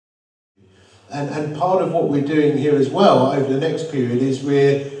And part of what we're doing here as well over the next period is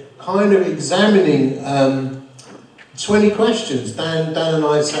we're kind of examining 20 questions. Dan and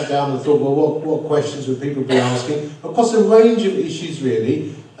I sat down and thought, well, what questions would people be asking? Across a range of issues,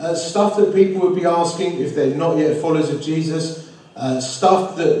 really. Stuff that people would be asking if they're not yet followers of Jesus.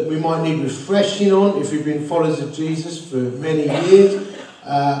 Stuff that we might need refreshing on if we've been followers of Jesus for many years.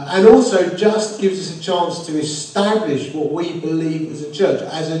 And also just gives us a chance to establish what we believe as a church,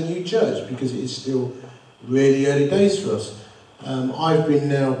 as a new church, because it is still really early days for us. I've been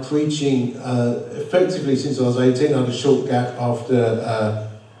now preaching effectively since I was 18. I had a short gap after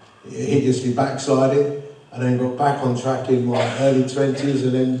hideously backsliding, and then got back on track in my early 20s,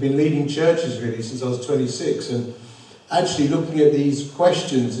 and then been leading churches really since I was 26. And actually looking at these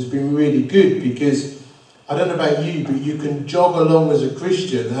questions has been really good, because I don't know about you, but you can jog along as a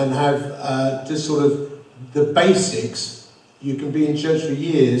Christian and have just sort of the basics. You can be in church for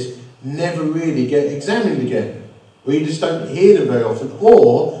years, never really get examined again. Or you just don't hear them very often.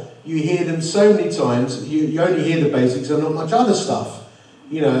 Or you hear them so many times, you only hear the basics and not much other stuff.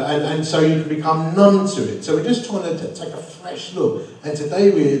 And so you can become numb to it. So we're just trying to take a fresh look. And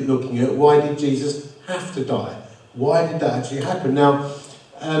today we're looking at, why did Jesus have to die? Why did that actually happen? Now,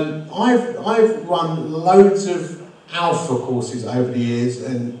 I've run loads of Alpha courses over the years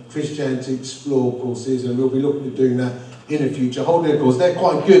and Christianity Explore courses, and we'll be looking at doing that in the future. Holding a course, they're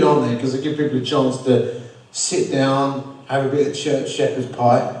quite good, aren't they? Because they give people a chance to sit down, have a bit of church shepherd's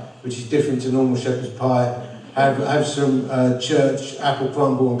pie, which is different to normal shepherd's pie, have some church apple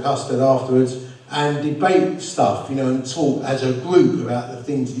crumble and custard afterwards, and debate stuff, and talk as a group about the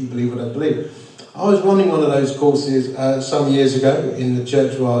things you believe or don't believe. I was running one of those courses some years ago in the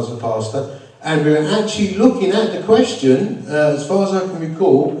church where I was a pastor, and we were actually looking at the question, as far as I can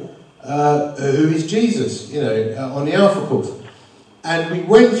recall, who is Jesus, on the Alpha course. And we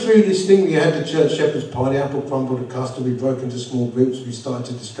went through this thing. We had the church shepherd's pie, the apple crumble, the custard. We broke into small groups. We started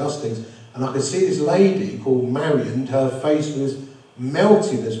to discuss things. And I could see this lady called Marion, her face was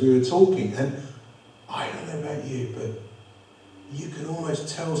melting as we were talking. And I don't know about you, but you can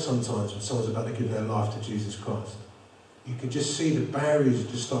almost tell sometimes when someone's about to give their life to Jesus Christ. You can just see the barriers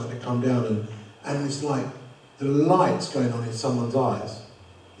just starting to come down, and it's like the light's going on in someone's eyes.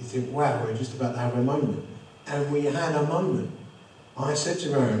 You think, wow, we're just about to have a moment. And we had a moment. I said to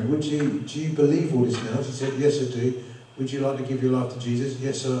Marion, do you believe all this now? She said, yes, I do. Would you like to give your life to Jesus?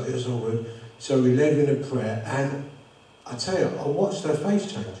 Yes, I would. So we led in a prayer, and I tell you, I watched her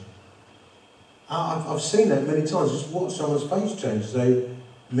face change. I've seen that many times. Just watch someone's face change as they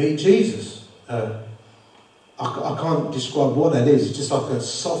meet Jesus. I can't describe what that is. It's just like a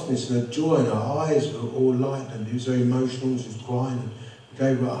softness and a joy, and her eyes were all light, and it was very emotional. She was crying, and we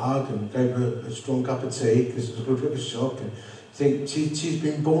gave her a hug and gave her a strong cup of tea because it was a bit of a shock. And I think she's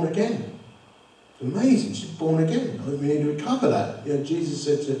been born again. It's amazing. She's born again. I think we need to recover that. Jesus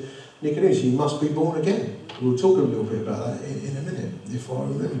said to Nicodemus, you must be born again. We'll talk a little bit about that in a minute, if I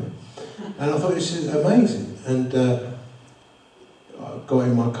remember. And I thought this is amazing. And I got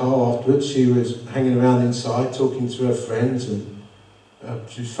in my car afterwards. She was hanging around inside, talking to her friends, and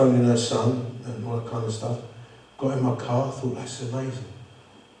she was phoning her son and all that kind of stuff. Got in my car, I thought, that's amazing.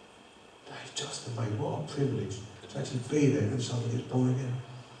 That's just amazing. What a privilege to actually be there when somebody is born again.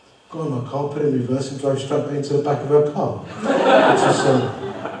 Got in my car, put it in reverse, and drove straight back into the back of her car, which was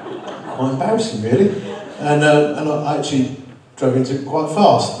quite embarrassing, really. And I actually drove into it quite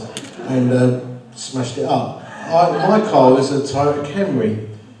fast and smashed it up. My car was a Toyota Camry,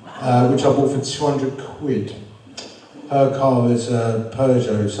 which I bought for 200 quid. Her car was a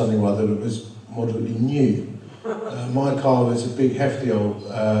Peugeot, something or other, that was moderately new. My car was a big, hefty old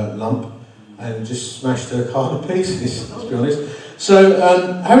lump, and just smashed her car to pieces, to be honest. So,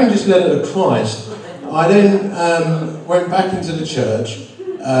 having just led her to Christ, I then went back into the church.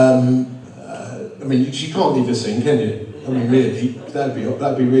 You can't leave the scene, can you? Really, that'd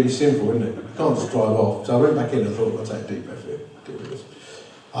be really sinful, wouldn't it? You can't just drive off. So I went back in and thought, I'll take a deep breath here.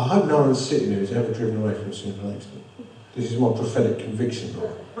 I hope no one's sitting here who's ever driven away from a sinful accident. This is my prophetic conviction.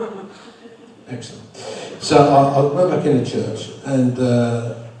 Excellent. So I went back in the church, and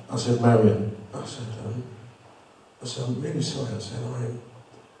I said, Marion, I said, I'm really sorry. I said,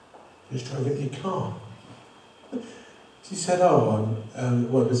 I just drove into your car. She said,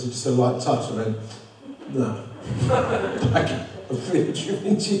 was it just a light touch? I went, no. I've really driven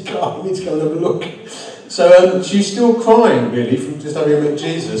into your car, you need to go and have a look. So she was still crying, really, from just having met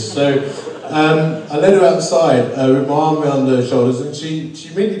Jesus. So I led her outside with my arm around her shoulders, and she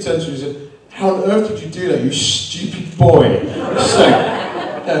immediately turned to me and said, how on earth did you do that, you stupid boy? So,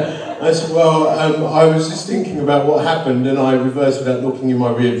 I said, well, I was just thinking about what happened and I reversed without looking in my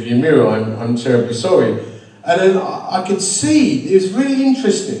rearview mirror. I'm terribly sorry. And then I could see, it was really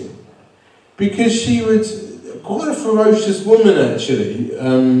interesting, because she was quite a ferocious woman actually,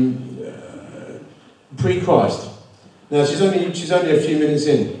 pre-Christ. Now she's only a few minutes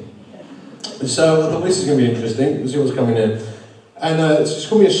in. So I thought this is going to be interesting, we'll see what's coming in. And she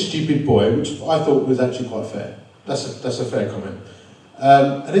called me a stupid boy, which I thought was actually quite fair. That's a fair comment.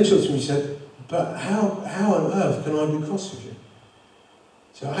 And then she looked at me and said, but how on earth can I be cross with you?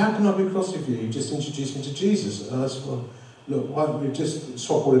 So how can I be cross with you? You just introduced me to Jesus. And I said, well, look, why don't we just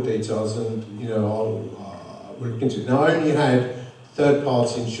swap all the details and, you know, we'll look into it. Now, I only had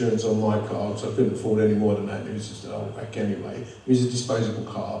third-party insurance on my car, so I couldn't afford any more than that. It was just an old wreck anyway. It was a disposable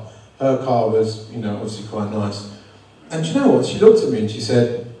car. Her car was, you know, obviously quite nice. And you know what? She looked at me and she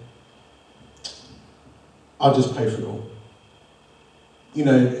said, I'll just pay for it all. You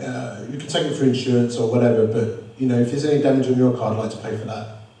know, you can take it for insurance or whatever, but, you know, if there's any damage on your car, I'd like to pay for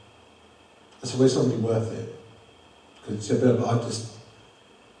that. I said, well, it's not really worth it. Because she said, but I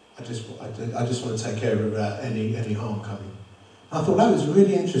just want to take care of it without any harm coming. And I thought that was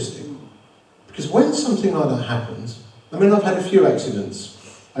really interesting. Because when something like that happens, I mean, I've had a few accidents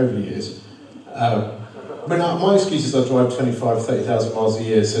over the years. My excuse is I drive 30,000 miles a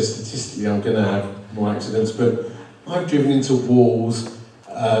year, so statistically I'm going to have more accidents, but I've driven into walls,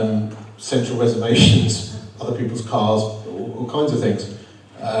 central reservations, other people's cars, all kinds of things.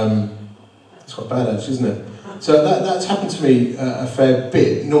 It's quite bad actually, isn't it? So that's happened to me a fair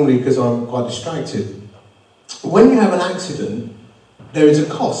bit, normally because I'm quite distracted. When you have an accident, there is a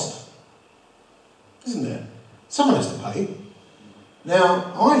cost, isn't there? Someone has to pay.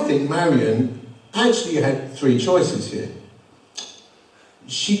 Now, I think Marion actually had three choices here.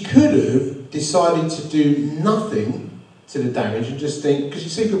 She could have decided to do nothing to the damage and just think, because you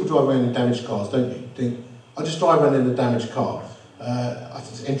see people drive around in damaged cars, don't you? Think, I'll just drive around in a damaged car. I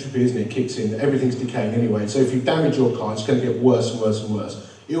think it's entropy, isn't it? It kicks in, everything's decaying anyway. So if you damage your car, it's going to get worse and worse and worse.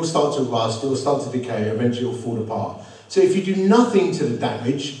 It'll start to rust, it'll start to decay, eventually it'll fall apart. So if you do nothing to the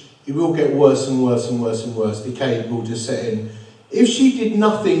damage, it will get worse and worse and worse and worse. Decay will just set in. If she did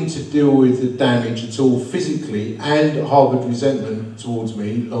nothing to deal with the damage at all physically and harboured resentment towards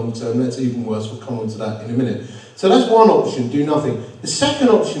me long term, that's even worse. We'll come on to that in a minute. So that's one option, do nothing. The second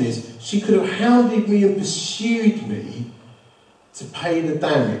option is she could have hounded me and pursued me to pay the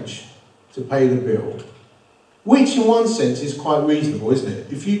damage, to pay the bill. Which in one sense is quite reasonable, isn't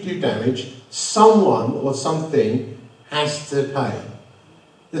it? If you do damage, someone or something has to pay.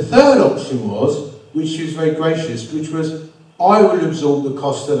 The third option was, which she was very gracious, which was, I will absorb the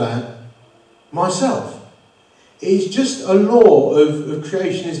cost of that myself. It's just a law of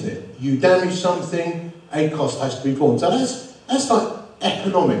creation, isn't it? You damage something, a cost has to be borne. So that's like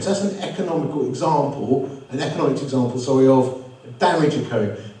economics. That's an economics example of damage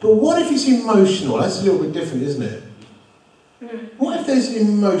occurring. But what if it's emotional? That's a little bit different, isn't it? What if there's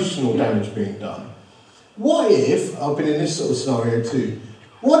emotional damage being done? What if, I've been in this sort of scenario too,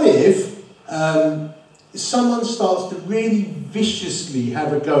 what if someone starts to really viciously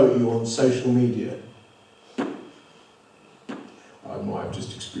have a go at you on social media? I might have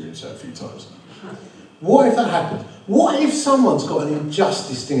just experienced that a few times. What if that happens? What if someone's got an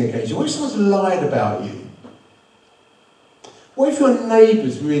injustice thing against you? What if someone's lied about you? What if your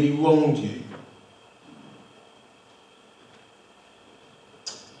neighbour's really wronged you?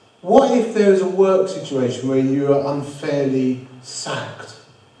 What if there is a work situation where you are unfairly sacked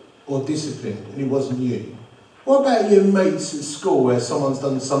or disciplined and it wasn't you? What about your mates at school where someone's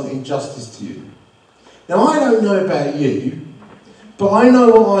done some injustice to you? Now, I don't know about you, but I know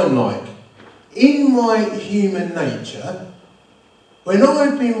what I'm like. In my human nature, when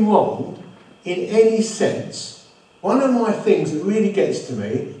I've been wronged in any sense, one of my things that really gets to me,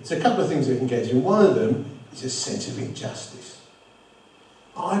 it's a couple of things that can get to me. One of them is a sense of injustice.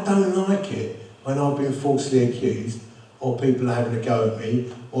 I don't like it when I've been falsely accused, or people are having a go at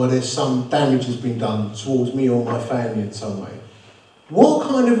me, or there's some damage has been done towards me or my family in some way. What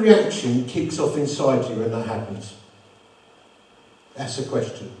kind of reaction kicks off inside you when that happens? That's a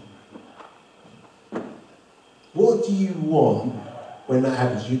question. What do you want when that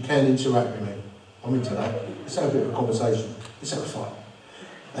happens? You can interact with me. I'm into that. Let's have a bit of a conversation. Let's have a fight.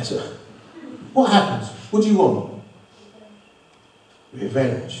 What happens? What do you want?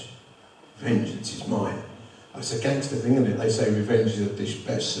 Revenge. Vengeance is mine. It's a gangster thing, isn't it? They say revenge is a dish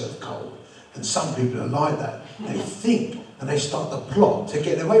best served cold. And some people are like that. They think and they start the plot to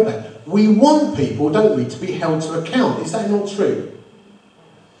get their way back. We want people, don't we, to be held to account. Is that not true?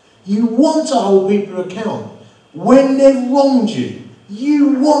 You want to hold people to account. When they've wronged you,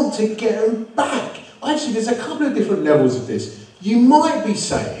 You want to get them back. Actually, there's a couple of different levels of this. You might be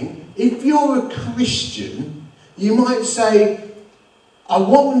saying, if you're a Christian, you might say, I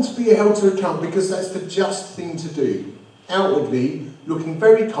want them to be held to account because that's the just thing to do. Outwardly, looking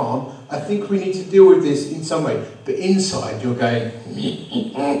very calm, I think we need to deal with this in some way. But inside, you're going,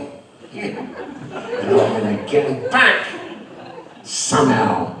 and I'm going to get them back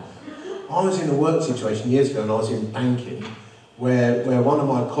somehow. I was in a work situation years ago, and I was in banking, where one of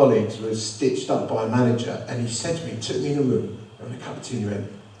my colleagues was stitched up by a manager, and he said to me, took me in a room, and a cup of tea, and he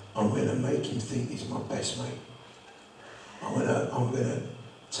went, I'm going to make him think he's my best mate. I'm going to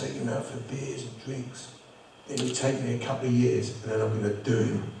take him out for beers and drinks. It'll take me a couple of years, and then I'm going to do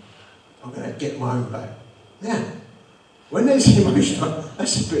him. I'm going to get my own back. Now, when there's emotional,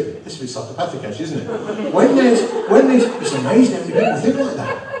 that's a bit psychopathic actually, isn't it? When there's, it's amazing how many people think like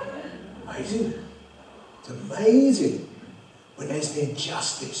that. Amazing. It's amazing. When there's an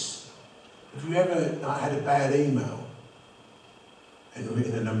injustice. Have you ever had a bad email and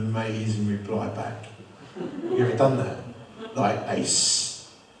written an amazing reply back? Have you ever done that? Like a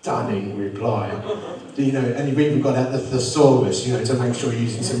stunning reply. You know, and you've even got out the thesaurus, you know, to make sure you're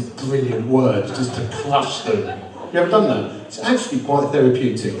using some brilliant words just to crush them. Have you ever done that? It's actually quite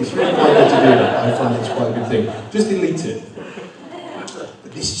therapeutic. It's really quite good to do that. I find it's quite a good thing. Just delete it.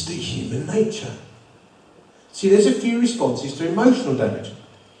 But this is the human nature. See, there's a few responses to emotional damage.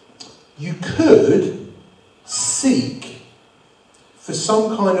 You could seek for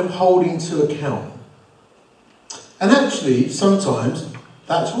some kind of holding to account. And actually, sometimes,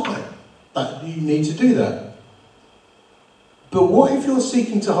 that's right. That you need to do that. But what if you're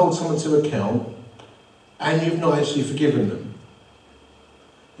seeking to hold someone to account and you've not actually forgiven them?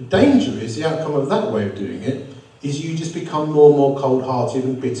 The danger is, the outcome of that way of doing it, is you just become more and more cold-hearted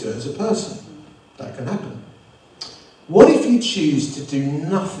and bitter as a person. That can happen. What if you choose to do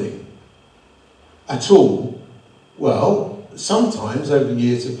nothing at all? Well, sometimes over the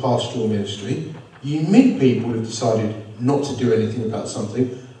years of pastoral ministry, you meet people who have decided not to do anything about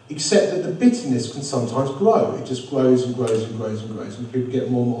something, except that the bitterness can sometimes grow. It just grows and grows and grows and grows, and people get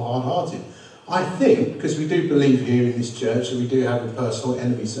more and more hard-hearted. I think, because we do believe here in this church that we do have a personal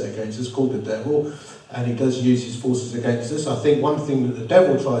enemy set against us called the devil, and he does use his forces against us. I think one thing that the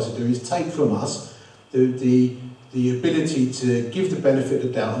devil tries to do is take from us the ability to give the benefit of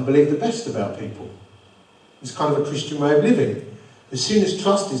the doubt and believe the best about people. It's kind of a Christian way of living. As soon as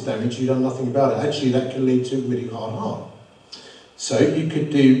trust is damaged, you've done nothing about it. Actually, that can lead to a really hard heart. So you could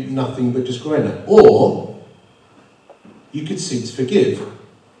do nothing but just grow in that. Or you could seek to forgive.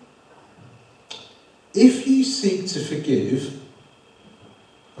 If you seek to forgive,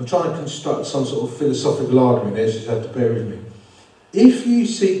 I'm trying to construct some sort of philosophical argument here, so you have to bear with me. If you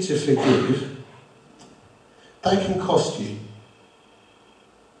seek to forgive, that can cost you.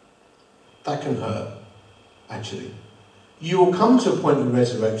 That can hurt, actually. You will come to a point of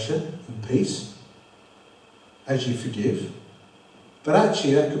resurrection and peace as you forgive. But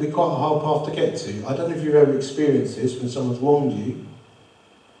actually, that could be quite a hard path to get to. I don't know if you've ever experienced this when someone's wronged you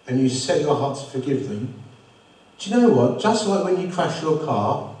and you set your heart to forgive them. Do you know what? Just like when you crash your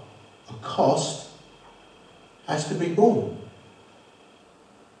car, a cost has to be borne.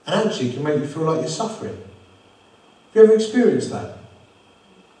 And actually, it can make you feel like you're suffering. Have you ever experienced that?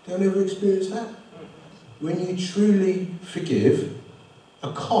 Do you ever experience that? When you truly forgive,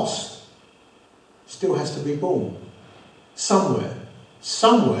 a cost still has to be borne. Somewhere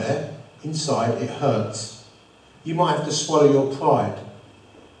inside it hurts. You might have to swallow your pride.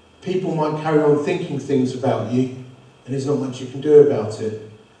 People might carry on thinking things about you, and there's not much you can do about it.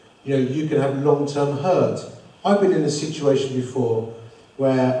 You know, you can have long-term hurt. I've been in a situation before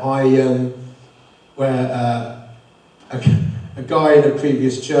where a guy in a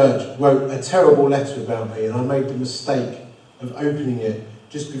previous church wrote a terrible letter about me, and I made the mistake of opening it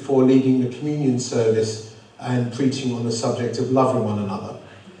just before leading the communion service and preaching on the subject of loving one another.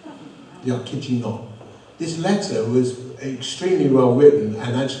 Yeah, I kid you not. This letter was extremely well written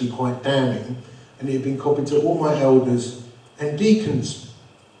and actually quite damning, and it had been copied to all my elders and deacons.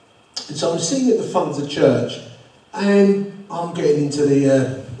 And so I'm sitting at the front of the church, and I'm getting into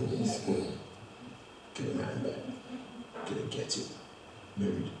the get him out of bed, gonna get it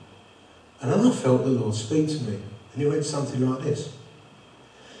mood. And then I felt the Lord speak to me, and he went something like this: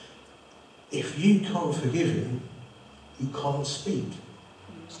 if you can't forgive him, you can't speak.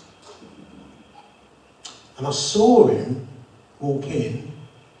 And I saw him walk in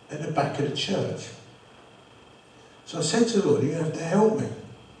at the back of the church. So I said to the Lord, you're going to have to help me.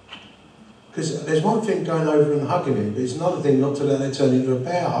 Because there's one thing going over and hugging him, but it's another thing not to let it turn into a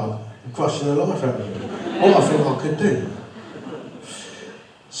bear hug and crushing the life out of him. What I think I could do.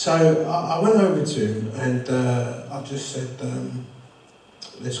 So I went over to him and I just said,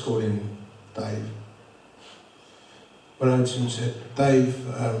 let's call him Dave. Went over to him and said, Dave,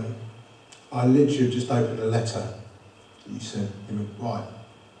 I literally just opened a letter. He said, he went, right.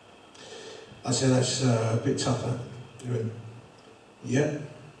 I said, that's a bit tougher. He went, yeah,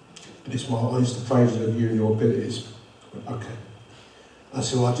 but it's my honest appraisal of you and your abilities. I went, okay. I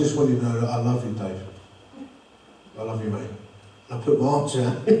said, well, I just want you to know that I love you, Dave. I love you, mate. I put my arms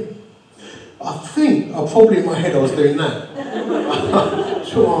around him. I think, probably in my head I was doing that. I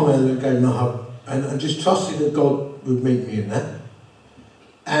put my arm around him and gave him a hug. And just trusted that God would meet me in that.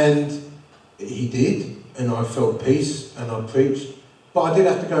 And he did. And I felt peace and I preached. But I did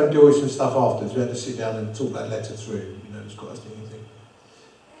have to go and deal with some stuff afterwards. We had to sit down and talk that letter through. You know, it was quite a stinging thing.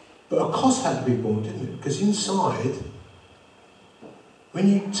 But a cost had to be borne, didn't it? Because inside, when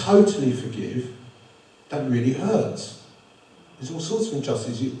you totally forgive, that really hurts. There's all sorts of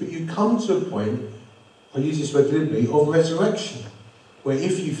injustices, but you come to a point, I use this word deliberately, of resurrection, where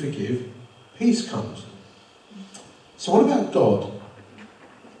if you forgive, peace comes. So what about God?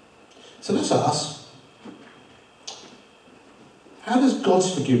 So that's us. How does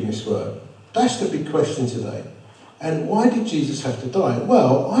God's forgiveness work? That's the big question today. And why did Jesus have to die?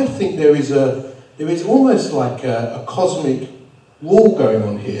 Well, I think there is almost like a cosmic war going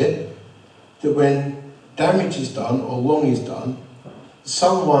on here, that when damage is done or wrong is done,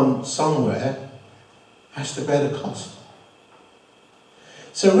 someone somewhere has to bear the cost.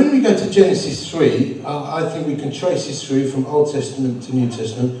 So when we go to Genesis 3, I think we can trace this through from Old Testament to New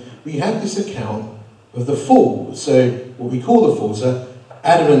Testament. We have this account of the fall. So what we call the fall. So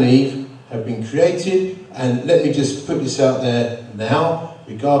Adam and Eve have been created, and let me just put this out there now,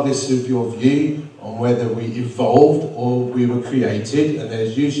 regardless of your view on whether we evolved or we were created, and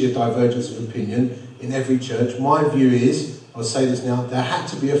there's usually a divergence of opinion in every church. My view is, I'll say this now, there had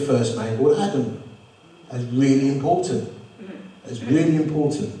to be a first man called Adam. That's really important. That's really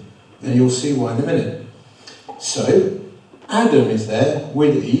important. And you'll see why in a minute. So, Adam is there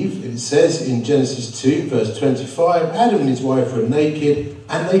with Eve. It says in Genesis 2, verse 25, Adam and his wife were naked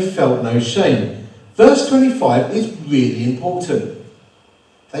and they felt no shame. Verse 25 is really important.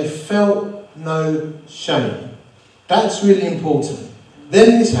 They felt no shame. That's really important.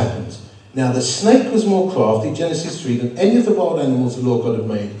 Then this happens. Now the snake was more crafty, Genesis 3, than any of the wild animals the Lord God had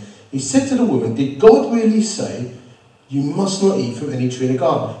made. He said to the woman, did God really say, you must not eat from any tree in the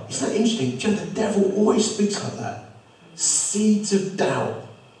garden? Isn't that interesting? You know, the devil always speaks like that. Seeds of doubt.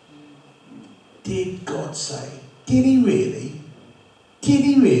 Did God say? Did he really? Did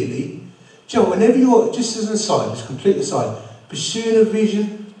he really? Joe, whenever you're, just as an aside, just complete aside, pursuing a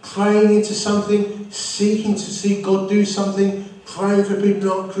vision, praying into something, seeking to see God do something, praying for people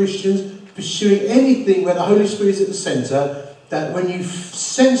who aren't Christians, pursuing anything where the Holy Spirit is at the centre, that when you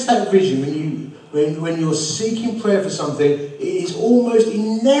sense that vision, when you're seeking prayer for something, it is almost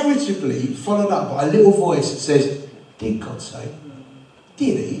inevitably followed up by a little voice that says, did God say?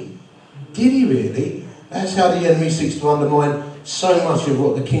 Did he? Did he really? That's how the enemy seeks to undermine so much of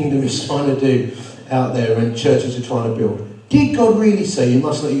what the kingdom is trying to do out there and churches are trying to build. Did God really say you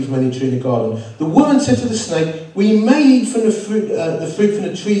must not eat from any tree in the garden? The woman said to the snake, we may eat from the fruit from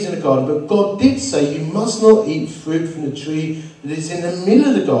the trees in the garden, but God did say you must not eat fruit from the tree that is in the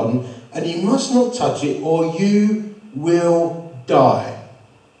middle of the garden, and you must not touch it or you will die.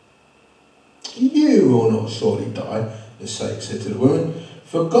 You will not surely die, the snake said to the woman,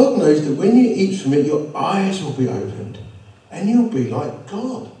 for God knows that when you eat from it, your eyes will be opened, and you'll be like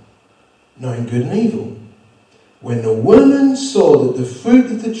God, knowing good and evil. When the woman saw that the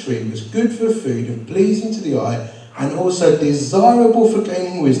fruit of the tree was good for food and pleasing to the eye, and also desirable for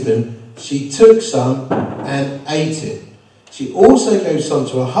gaining wisdom, she took some and ate it. She also gave some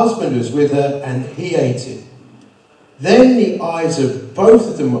to her husband who was with her, and he ate it. Then the eyes of both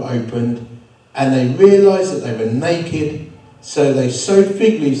of them were opened, and they realised that they were naked, so they sewed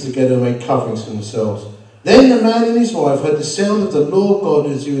fig leaves together and made coverings for themselves. Then the man and his wife heard the sound of the Lord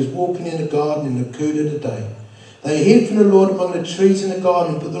God as he was walking in the garden in the cool of the day. They hid from the Lord among the trees in the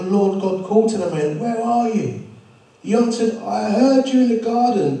garden, but the Lord God called to the man, where are you? He answered, I heard you in the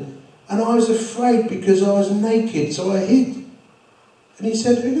garden, and I was afraid because I was naked, so I hid. And he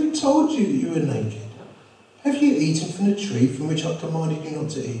said, who told you that you were naked? Have you eaten from the tree from which I commanded you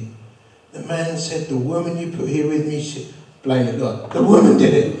not to eat? The man said, the woman you put here with me, blame it, God. The woman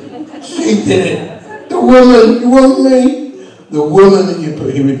did it. She did it. The woman, you want me? The woman that you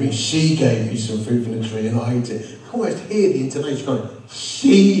put here with me, she gave me some fruit from the tree and I ate it. You can almost hear the intonation going,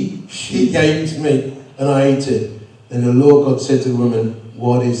 she gave it to me and I ate it. Then the Lord God said to the woman,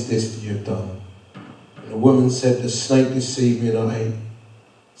 what is this that you have done? And the woman said, the snake deceived me and I ate.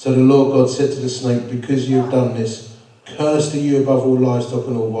 So the Lord God said to the snake, because you have done this, cursed are you above all livestock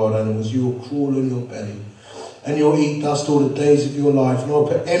and all wild animals. You will crawl on your belly, and you'll eat dust all the days of your life. And I'll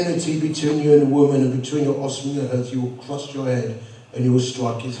put enmity between you and the woman, and between your offspring and hers. You will crush your head, and you will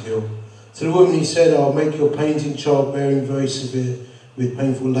strike his heel. To the woman he said, I'll make your pains in childbearing very severe. With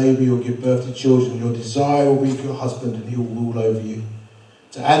painful labour you'll give birth to children. Your desire will be for your husband, and he will rule over you.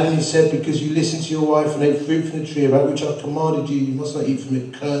 To Adam he said, because you listened to your wife and ate fruit from the tree about which I commanded you, you must not eat from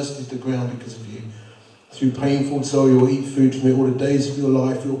it. Cursed is the ground because of you. Through painful toil you will eat food from it all the days of your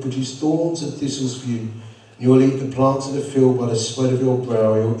life. It will produce thorns and thistles for you. You will eat the plants of the field by the sweat of your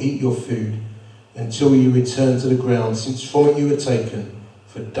brow. You will eat your food until you return to the ground, since from it you were taken.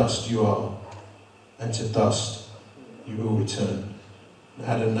 For dust you are, and to dust you will return. And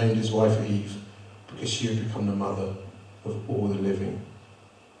Adam named his wife Eve, because she had become the mother of all the living.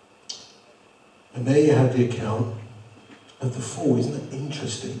 And there you have the account of the fall. Isn't it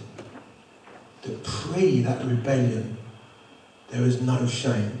interesting? That pre that rebellion, there was no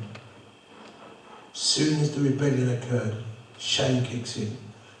shame. Soon as the rebellion occurred, shame kicks in.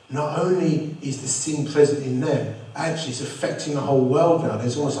 Not only is the sin present in them, actually it's affecting the whole world now.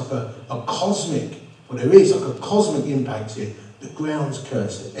 There's almost like a cosmic, well there is like a cosmic impact here. The ground's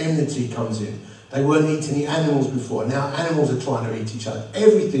cursed, enmity comes in. They weren't eating the animals before. Now animals are trying to eat each other.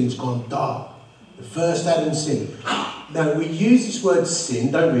 Everything's gone dark. The first Adam sin. Now we use this word sin,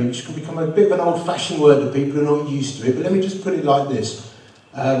 don't we? Which can become a bit of an old-fashioned word that people are not used to it. But let me just put it like this.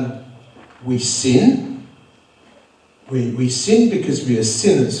 We sin. We sin because we are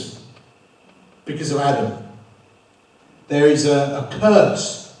sinners. Because of Adam. There is a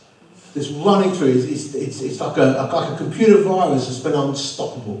curse that's running through. It's like a computer virus that's been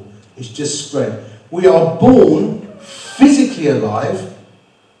unstoppable. It's just spread. We are born physically alive,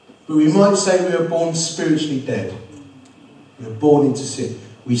 but we might say we are born spiritually dead. We are born into sin.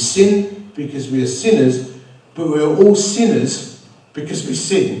 We sin because we are sinners, but we are all sinners because we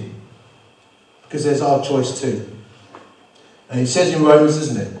sin. Because there's our choice too. And it says in Romans,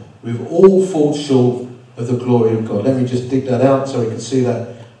 doesn't it? We've all fallen short of the glory of God. Let me just dig that out so we can see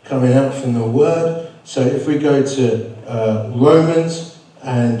that coming out from the word. So if we go to Romans,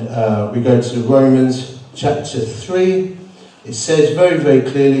 and we go to Romans chapter 3, it says very, very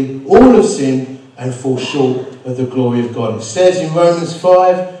clearly, all have sinned and fall short of the glory of God. It says in Romans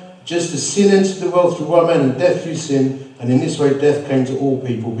 5, just as sin entered the world through one man and death through sin, and in this way death came to all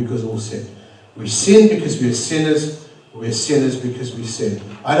people because all sinned. We sin because we are sinners. We're sinners because we sin.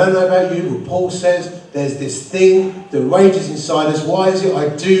 I don't know about you, but Paul says there's this thing that rages inside us. Why is it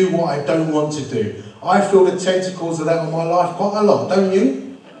I do what I don't want to do? I feel the tentacles of that on my life quite a lot, don't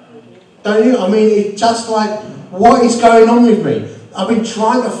you? Don't you? I mean, it's just like, what is going on with me? I've been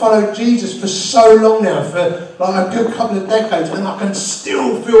trying to follow Jesus for so long now, for like a good couple of decades, and I can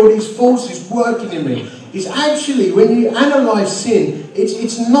still feel these forces working in me. It's actually, when you analyse sin,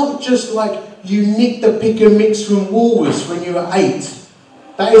 it's not just like you nicked the pick and mix from Woolworths when you were 8.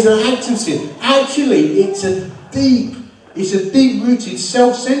 That is an act of sin. Actually, it's a deep-rooted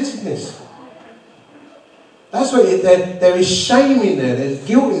self-centeredness. That's what there is shame in there, there's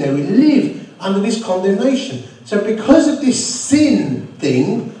guilt in there. We live under this condemnation. So because of this sin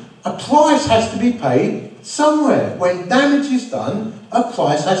thing, a price has to be paid somewhere. When damage is done, a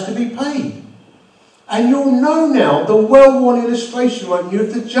price has to be paid. And you'll know now the well-worn illustration, won't you,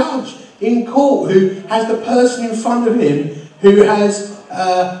 of the judge in court who has the person in front of him who has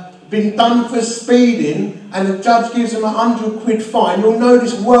been done for speeding, and the judge gives him £100 fine. You'll know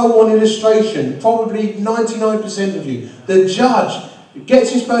this well-worn illustration, probably 99% of you. The judge gets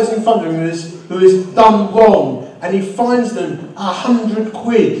his person in front of him who has done wrong, and he fines them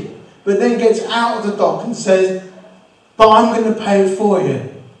 £100, but then gets out of the dock and says, but I'm going to pay it for you.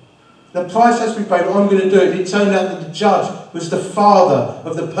 The price has to be paid, but I'm going to do it. It turned out that the judge was the father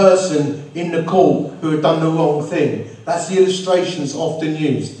of the person in the court who had done the wrong thing. That's the illustration that's often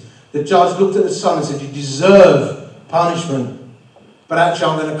used. The judge looked at the son and said, you deserve punishment, but actually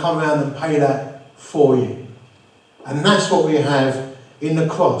I'm going to come around and pay that for you. And that's what we have in the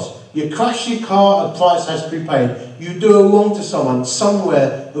cross. You crash your car, a price has to be paid. You do a wrong to someone,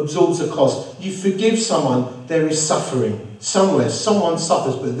 somewhere absorbs a cost. You forgive someone, there is suffering. Somewhere, someone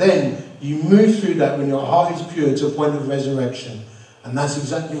suffers, but then you move through that when your heart is pure to a point of resurrection. And that's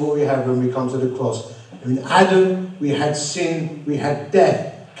exactly what we have when we come to the cross. In Adam, we had sin, we had death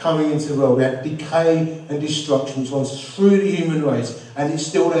coming into the world. We had decay and destruction, which runs through the human race, and it's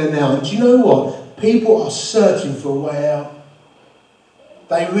still there now. And do you know what? People are searching for a way out.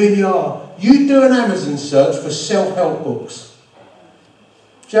 They really are. You do an Amazon search for self-help books.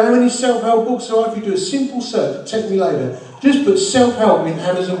 Do you know how many self-help books there are? If you do a simple search, check me later, just put self-help in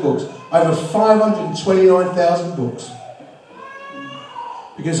Amazon books, over 529,000 books.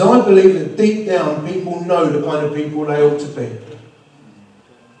 Because I believe that deep down people know the kind of people they ought to be.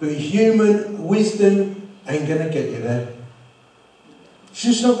 But human wisdom ain't going to get you there. It's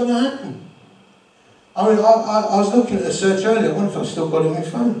just not going to happen. I mean, I was looking at a search earlier. I wonder if I've still got it on my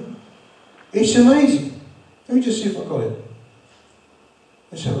phone. It's amazing. Let me just see if I've got it.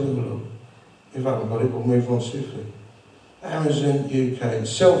 Let's have a little look. If I haven't got it, we'll move on swiftly. Amazon UK.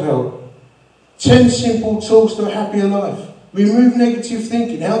 Self-help. 10 simple tools to a happier life. Remove negative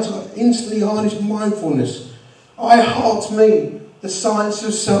thinking. How to instantly harness mindfulness. I Heart Me. The science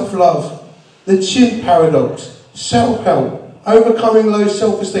of self-love. The chimp paradox. Self-help. Overcoming low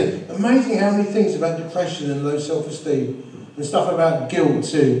self-esteem. Amazing how many things about depression and low self-esteem. And stuff about guilt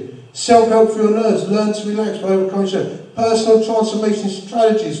too. Self-help for your nerves. Learn to relax by overcoming stress. Personal transformation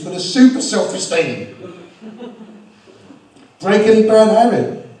strategies for the super self-esteem. Break any bad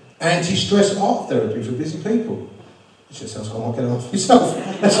habit. Anti-stress art therapy for busy people. It just sounds like I might get it off myself.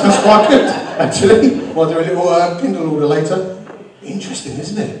 That sounds quite good, actually. Might do a little Kindle order later. Interesting,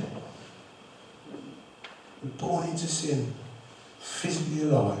 isn't it? We're born into sin. Physically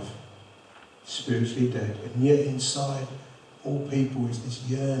alive, spiritually dead, and yet inside all people is this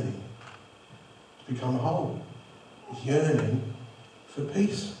yearning to become whole, this yearning for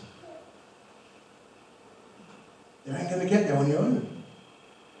peace. You ain't going to get there on your own.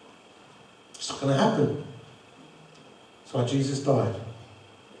 It's not going to happen. That's why Jesus died.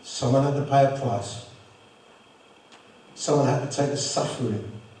 Someone had to pay a price. Someone had to take the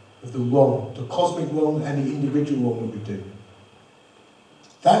suffering of the wrong, the cosmic wrong and the individual wrong that we do.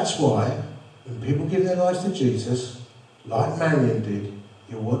 That's why, when people give their lives to Jesus, like Marion did,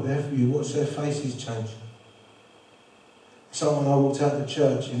 you watch their faces change. Someone I walked out of the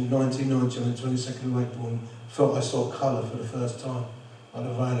church in 1990 on the 22nd of April and felt I saw colour for the first time, like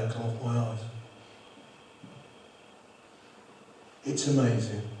the veil had come off my eyes. It's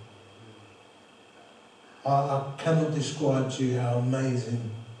amazing. I cannot describe to you how amazing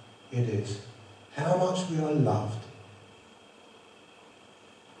it is. How much we are loved.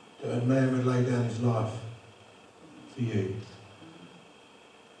 That a man would lay down his life for you.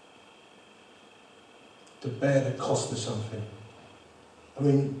 To bear the cost of something. I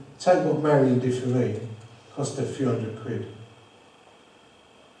mean, take what Marion did for me. It cost her a few £100.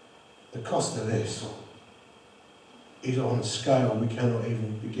 The cost of this is on a scale we cannot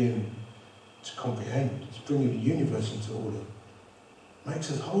even begin to comprehend. It's bringing the universe into order. Makes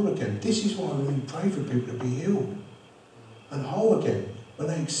us whole again. This is why when we pray for people to be healed and whole again. When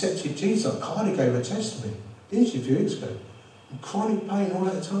they accepted Jesus, Kylie gave a testimony, didn't she, a few weeks ago? In chronic pain all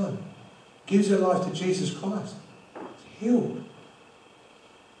that time. Gives her life to Jesus Christ. It's healed.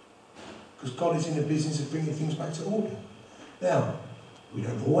 Because God is in the business of bringing things back to order. Now, we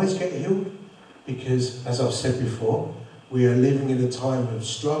don't always get healed because, as I've said before, we are living in a time of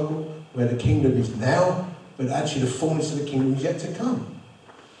struggle where the kingdom is now, but actually the fullness of the kingdom is yet to come.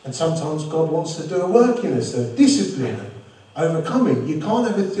 And sometimes God wants to do a work in us, a discipline, overcoming. You can't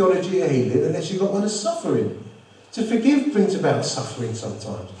have a theology of healing unless you've got one of suffering. To forgive brings about suffering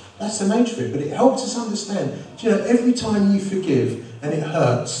sometimes. That's the nature of it, but it helps us understand. Do you know, every time you forgive and it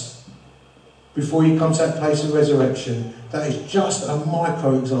hurts, before you come to that place of resurrection, that is just a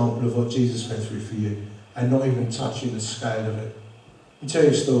micro example of what Jesus went through for you, and not even touching the scale of it. Let me tell you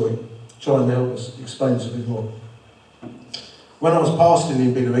a story, try and help us explain this a bit more. When I was pastoring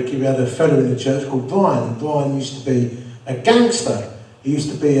in Billericay, we had a fellow in the church called Brian, and Brian used to be a gangster. He used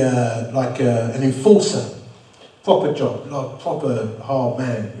to be an enforcer. Proper job, like proper hard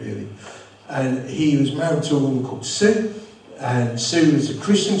man, really. And he was married to a woman called Sue. And Sue was a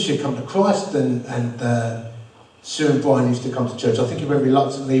Christian. She had come to Christ. And Sue and Brian used to come to church. I think he went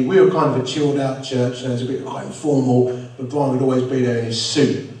reluctantly. We were kind of a chilled out church. And it was a bit quite informal. But Brian would always be there in his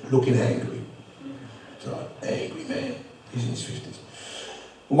suit, looking angry. It's like, angry man. He's in his 50s.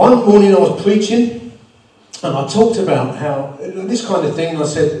 One morning I was preaching. And I talked about how, this kind of thing, I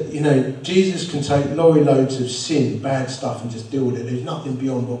said, you know, Jesus can take lorry loads of sin, bad stuff, and just deal with it. There's nothing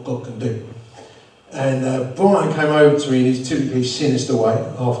beyond what God can do. And Brian came over to me in his typically sinister way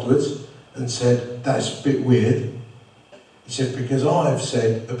afterwards and said, that's a bit weird. He said, because I've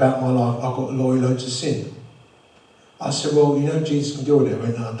said about my life, I've got lorry loads of sin. I said, well, you know, Jesus can deal with it. I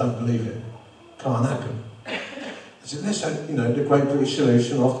went, no, I don't believe it. Can't happen. I said, let's have, you know, the great British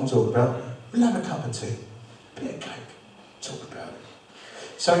solution I often talk about. We'll have a cup of tea. Bit of cake, talk about it.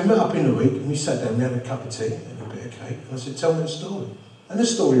 So we met up in the week and we sat down, we had a cup of tea and a bit of cake, and I said, tell me the story. And the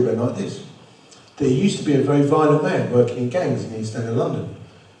story went like this. There used to be a very violent man working in gangs in the East End of London.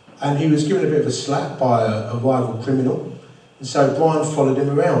 and he was given a bit of a slap by a rival criminal, and so Brian followed him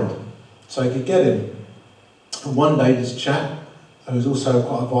around so he could get him. And one day this chap, who was also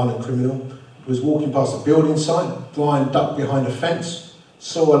quite a violent criminal, was walking past a building site. Brian ducked behind a fence,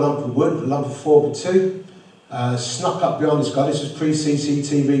 saw a lump of wood, a lump of 4x2, snuck up behind this guy. This was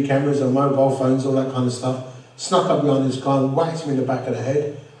pre-CCTV cameras and mobile phones, all that kind of stuff. Snuck up behind this guy and whacked him in the back of the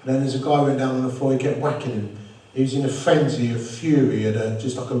head. And then as a guy went down on the floor, he kept whacking him. He was in a frenzy of fury and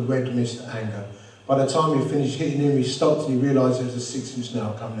just like a red mist anger. By the time he finished hitting him, he stopped and he realised there was a 6-inch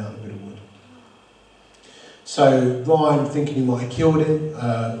nail coming out of the bit of wood. So Brian, thinking he might have killed him,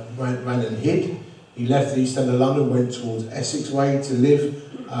 ran and hid. He left the East End of London, went towards Essex Way to live,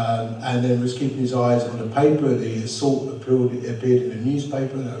 and then was keeping his eyes on the paper. The assault appeared in the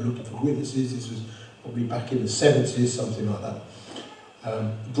newspaper. They were looking for witnesses. This was probably back in the 70s, something like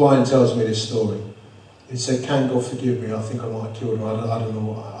that. Brian tells me this story. He said, "Can God forgive me? I think I might have killed him. I don't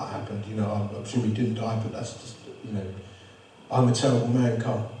know what happened. You know, I'm sure he didn't die, but that's just, you know, I'm a terrible man,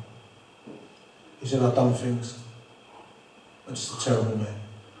 Carl." He said, "I've done things. I'm just a terrible man."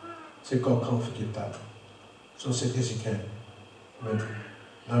 He said, "God can't forgive that." So I said, "Yes, he can." I went,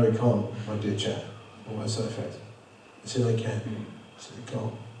 "No, he can't, my dear chap." Almost that effect. He said, "I can." I said, "He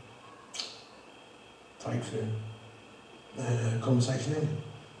can't." Prayed for him. And the conversation ended.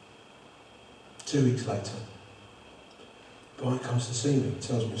 2 weeks later, Brian comes to see me,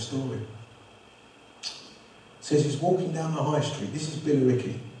 tells me a story. Says he's walking down the high street. This is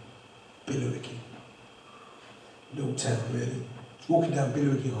Billericay. Billericay. Little town, really. He's walking down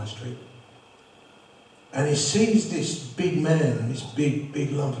Billericay High Street. And he sees this big man, this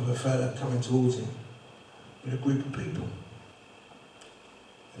big lump of a fella coming towards him with a group of people.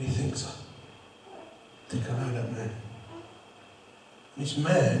 And he thinks, I think I know that man. And this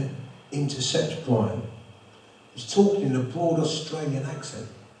man intercepts Brian. He's talking in a broad Australian accent.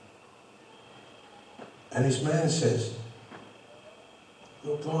 And this man says,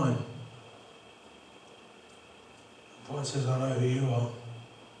 "Look, Brian." Brian says, "I know who you are."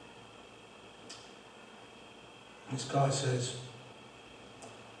 This guy says,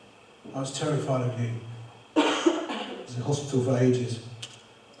 "I was terrified of you. I was in hospital for ages.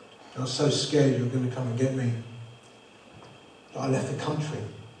 I was so scared you were going to come and get me that I left the country.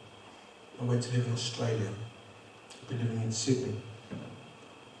 I went to live in Australia. I've been living in Sydney."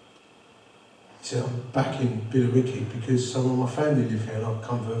 He said, "I'm back in Billericay because some of my family live here and I've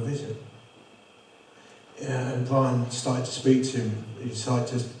come for a visit." And Brian started to speak to him. He decided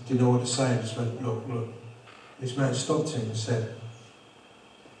to, didn't know what to say, and just went, look. This man stopped him and said,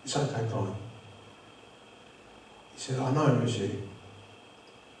 "It's okay, Brian." He said, "I know it was you.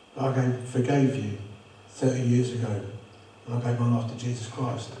 I forgave you 30 years ago when I gave my life to Jesus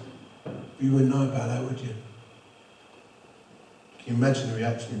Christ. You wouldn't know about that, would you?" Can you imagine the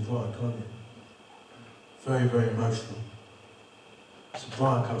reaction in Brian, can't you? Very, very emotional. So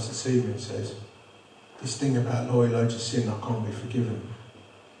Brian comes to see me and says, "This thing about loads of sin, I can't be forgiven."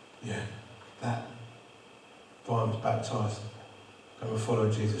 Yeah, that. Brian was baptised, going to follow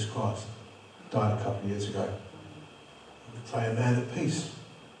Jesus Christ. Died a couple of years ago. Pray a man of peace.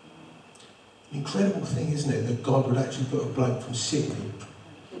 An incredible thing, isn't it, that God would actually put a bloke from Sydney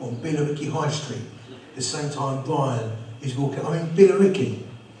on Billericay High Street at the same time Brian is walking. I mean, Billericay,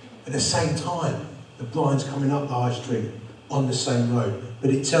 at the same time that Brian's coming up the high street on the same road.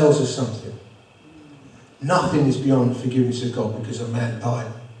 But it tells us something. Nothing is beyond forgiveness of God because a man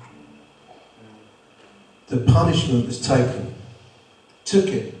died. The punishment was taken. Took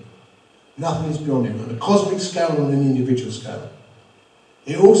it. Nothing is beyond him. On a cosmic scale and on an individual scale.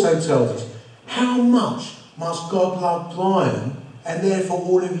 It also tells us how much must God love Brian and therefore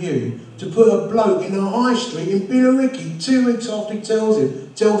all of you to put a bloke in a high street in Billericay 2 weeks after he tells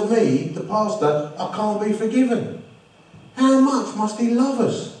me, the pastor, I can't be forgiven. How much must he love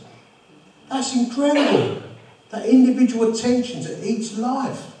us? That's incredible. That individual attention to each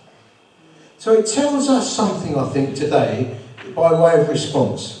life. So it tells us something, I think, today, by way of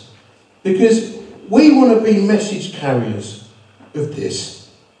response. Because we want to be message carriers of this.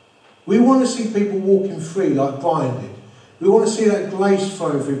 We want to see people walking free like Brian did. We want to see that grace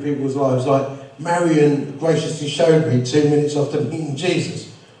flowing through people's lives like Marion graciously showed me 2 minutes after meeting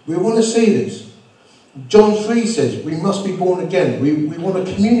Jesus. We want to see this. John 3 says we must be born again. We want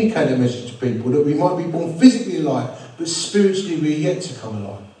to communicate a message to people that we might be born physically alive, but spiritually we're yet to come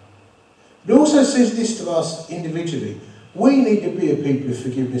alive. It also says this to us individually. We need to be a people of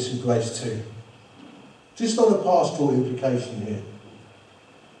forgiveness and grace too. Just on a pastoral implication here.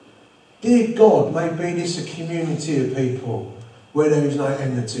 Dear God, may be this a community of people where there is no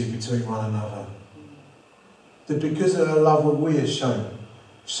enmity between one another. That because of the love that we have shown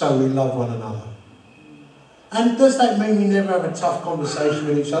so we love one another. And does that mean we never have a tough conversation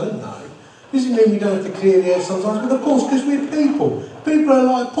with each other? No. Does it mean we don't have to clear the air sometimes? But of course, because we're people. People are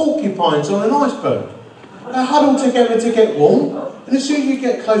like porcupines on an iceberg. They huddle together to get warm, and as soon as you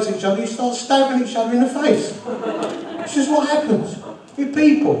get close to each other, you start stabbing each other in the face. It's just what happens. We're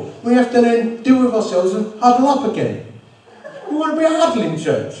people. We have to then deal with ourselves and huddle up again. We want to be a huddling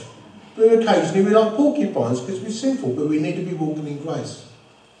church. But occasionally we're like porcupines because we're sinful, but we need to be walking in grace.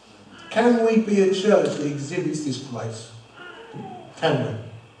 Can we be a church that exhibits this grace? Can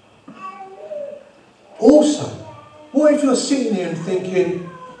we? Also, what if you're sitting here and thinking,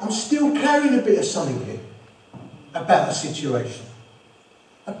 I'm still carrying a bit of something here about a situation,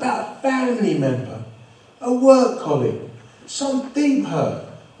 about a family member, a work colleague, some deep hurt.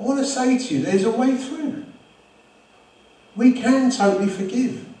 I want to say to you, there's a way through. We can totally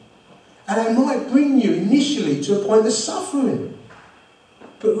forgive. And it might bring you initially to a point of suffering.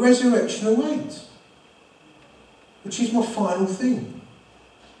 But resurrection awaits. Which is my final thing.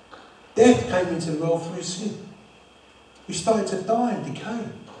 Death came into the world through sin. We started to die and decay.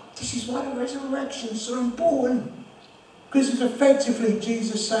 This is why the resurrection is so important. Because it's effectively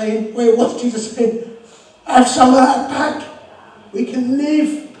Jesus saying, wait, what's Jesus saying? Have some of that back. We can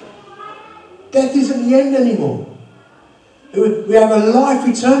live. Death isn't the end anymore. We have a life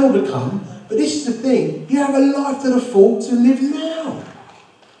eternal to come, but this is the thing. You have a life to the full to live now.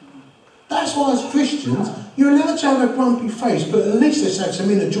 That's why as Christians, you're allowed to have a grumpy face, but at least let's have some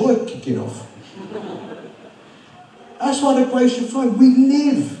inner joy kicking off. That's why the Galatian find we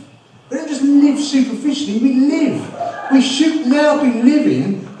live. We don't just live superficially, we live. We should now be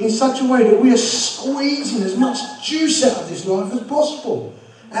living in such a way that we are squeezing as much juice out of this life as possible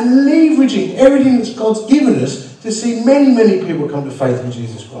and leveraging everything that God's given us to see many, many people come to faith in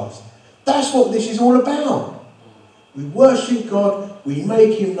Jesus Christ. That's what this is all about. We worship God, we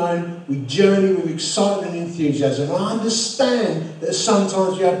make Him known, we journey with excitement and enthusiasm. I understand that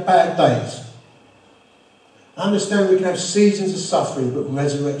sometimes we have bad days. I understand we can have seasons of suffering, but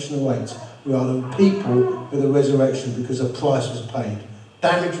resurrection awaits. We are the people with the resurrection because a price was paid.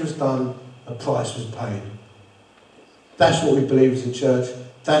 Damage was done, a price was paid. That's what we believe as a church.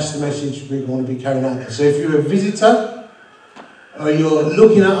 That's the message we want to be carrying out. So if you're a visitor, or you're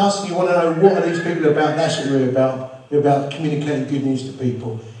looking at us and you want to know what are these people about, that's what we're about. We're about communicating good news to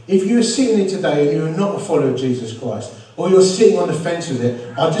people. If you're sitting here today and you're not a follower of Jesus Christ, or you're sitting on the fence with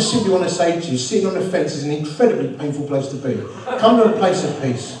it, I just simply want to say to you, sitting on the fence is an incredibly painful place to be. Come to a place of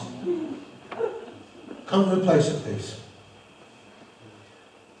peace. Come to a place of peace.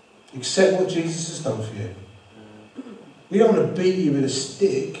 Accept what Jesus has done for you. We don't want to beat you with a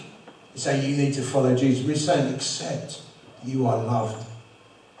stick and say you need to follow Jesus. We're saying accept that you are loved.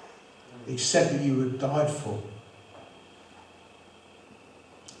 Accept that you were died for.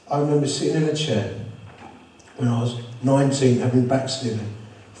 I remember sitting in a chair when I was 19, having backslidden,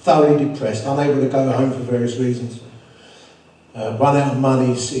 thoroughly depressed, unable to go home for various reasons, run out of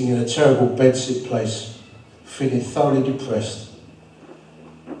money, sitting in a terrible bedsit place, feeling thoroughly depressed,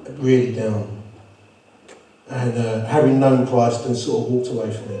 really down. And having known Christ and sort of walked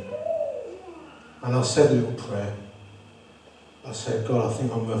away from Him. And I said a little prayer. I said, God, I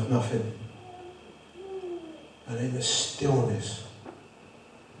think I'm worth nothing. And in the stillness,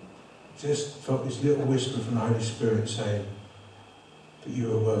 just felt this little whisper from the Holy Spirit saying, that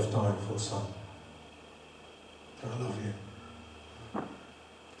you are worth dying for, son. And I love you.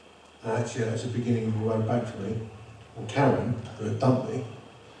 And actually, that's the beginning of a road back for me. And Karen, who had dumped me,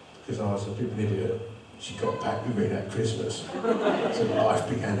 because I was a bit of an idiot, she got back with me that Christmas. So life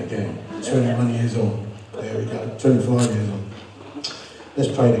began again. 21 years on. There we go. 25 years on.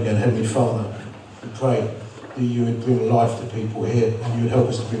 Let's pray again. Heavenly Father, we pray that you would bring life to people here and you would help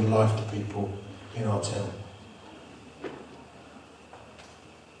us to bring life to people in our town.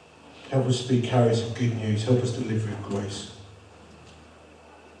 Help us to be carriers of good news. Help us to live with grace.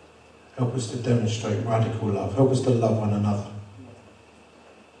 Help us to demonstrate radical love. Help us to love one another.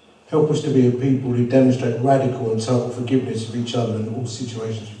 Help us to be a people who demonstrate radical and total forgiveness of each other in all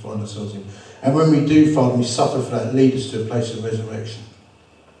situations we find ourselves in. And when we do, Father, we suffer for that, lead us to a place of resurrection.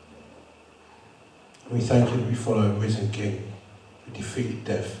 And we thank you that we follow a risen King who defeated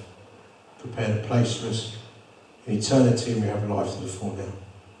death, prepared a place for us in eternity, and we have life to the full now.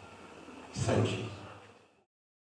 Thank you.